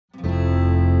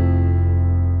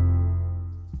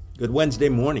Good Wednesday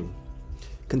morning.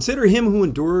 Consider him who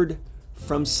endured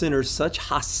from sinners such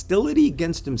hostility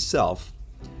against himself,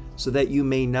 so that you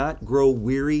may not grow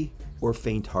weary or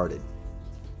faint-hearted.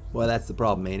 Well, that's the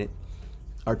problem, ain't it?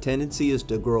 Our tendency is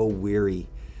to grow weary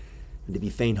and to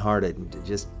be faint-hearted and to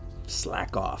just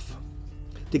slack off,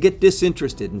 to get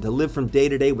disinterested and to live from day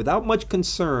to day without much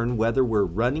concern whether we're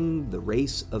running the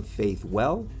race of faith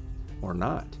well or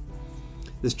not.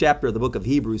 This chapter of the book of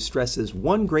Hebrews stresses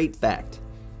one great fact.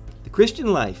 The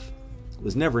Christian life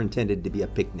was never intended to be a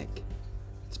picnic.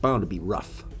 It's bound to be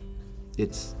rough.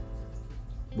 It's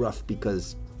rough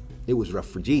because it was rough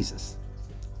for Jesus.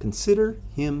 Consider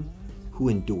him who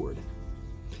endured.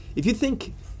 If you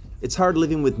think it's hard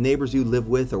living with neighbors you live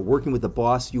with, or working with the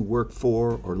boss you work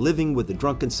for, or living with a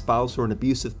drunken spouse or an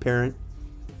abusive parent,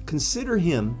 consider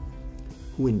him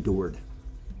who endured.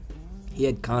 He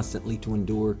had constantly to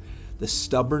endure the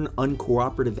stubborn,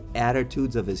 uncooperative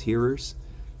attitudes of his hearers,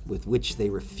 with which they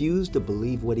refused to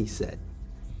believe what he said.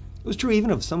 It was true even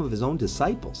of some of his own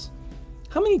disciples.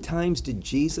 How many times did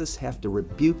Jesus have to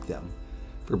rebuke them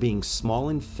for being small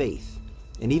in faith,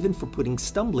 and even for putting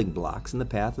stumbling blocks in the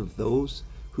path of those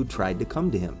who tried to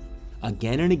come to him?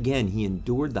 Again and again he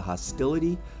endured the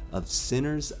hostility of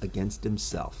sinners against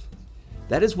himself.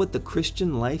 That is what the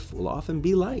Christian life will often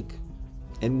be like,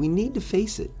 and we need to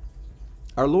face it.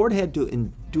 Our Lord had to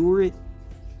endure it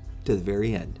to the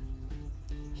very end.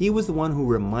 He was the one who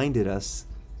reminded us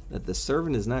that the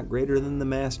servant is not greater than the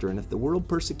master, and if the world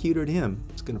persecuted him,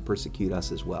 it's going to persecute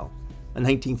us as well. A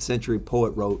 19th century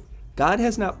poet wrote, "God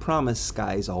has not promised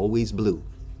skies always blue,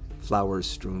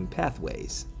 flowers-strewn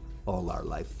pathways all our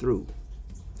life through."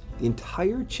 The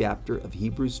entire chapter of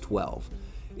Hebrews 12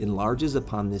 enlarges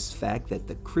upon this fact that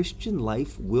the Christian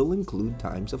life will include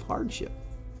times of hardship,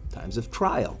 times of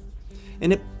trial,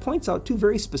 and it points out two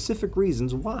very specific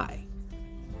reasons why.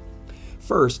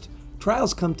 First,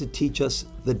 trials come to teach us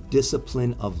the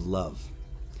discipline of love.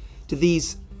 To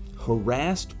these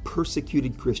harassed,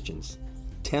 persecuted Christians,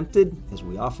 tempted as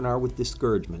we often are with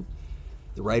discouragement,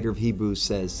 the writer of Hebrews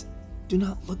says, do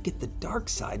not look at the dark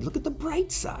side, look at the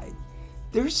bright side.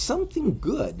 There's something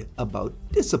good about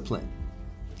discipline.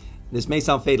 This may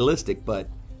sound fatalistic, but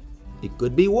it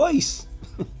could be worse.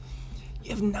 You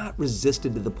have not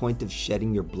resisted to the point of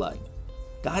shedding your blood.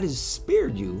 God has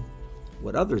spared you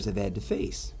what others have had to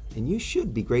face, and you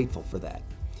should be grateful for that.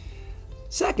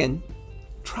 Second,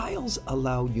 trials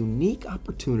allow unique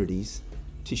opportunities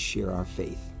to share our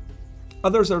faith.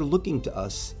 Others are looking to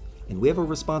us, and we have a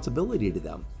responsibility to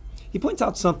them. He points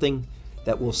out something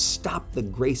that will stop the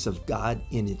grace of God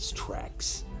in its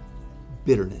tracks: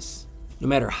 bitterness. No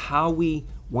matter how we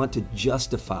want to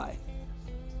justify,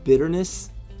 bitterness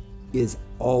is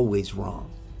always wrong.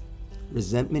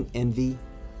 Resentment, envy,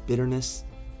 bitterness,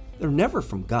 they're never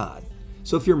from God.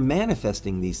 So if you're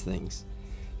manifesting these things,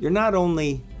 you're not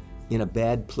only in a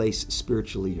bad place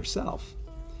spiritually yourself,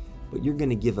 but you're going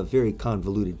to give a very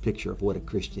convoluted picture of what a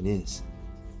Christian is.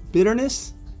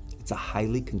 Bitterness, it's a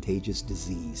highly contagious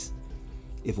disease.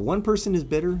 If one person is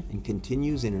bitter and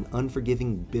continues in an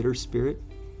unforgiving, bitter spirit,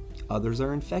 others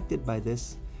are infected by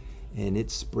this, and it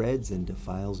spreads and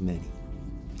defiles many.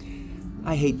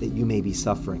 I hate that you may be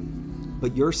suffering,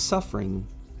 but your suffering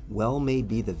well may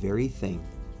be the very thing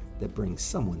that brings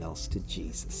someone else to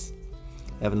Jesus.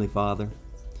 Heavenly Father,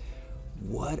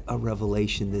 what a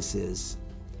revelation this is,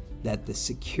 that the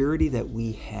security that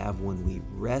we have when we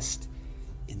rest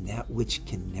in that which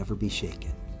can never be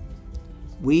shaken.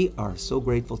 We are so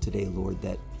grateful today, Lord,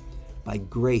 that by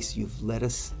grace you've led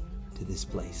us to this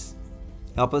place.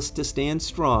 Help us to stand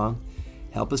strong.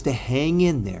 Help us to hang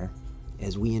in there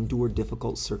as we endure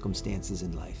difficult circumstances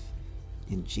in life.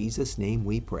 In Jesus' name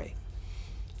we pray.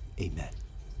 Amen.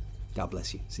 God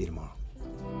bless you. See you tomorrow.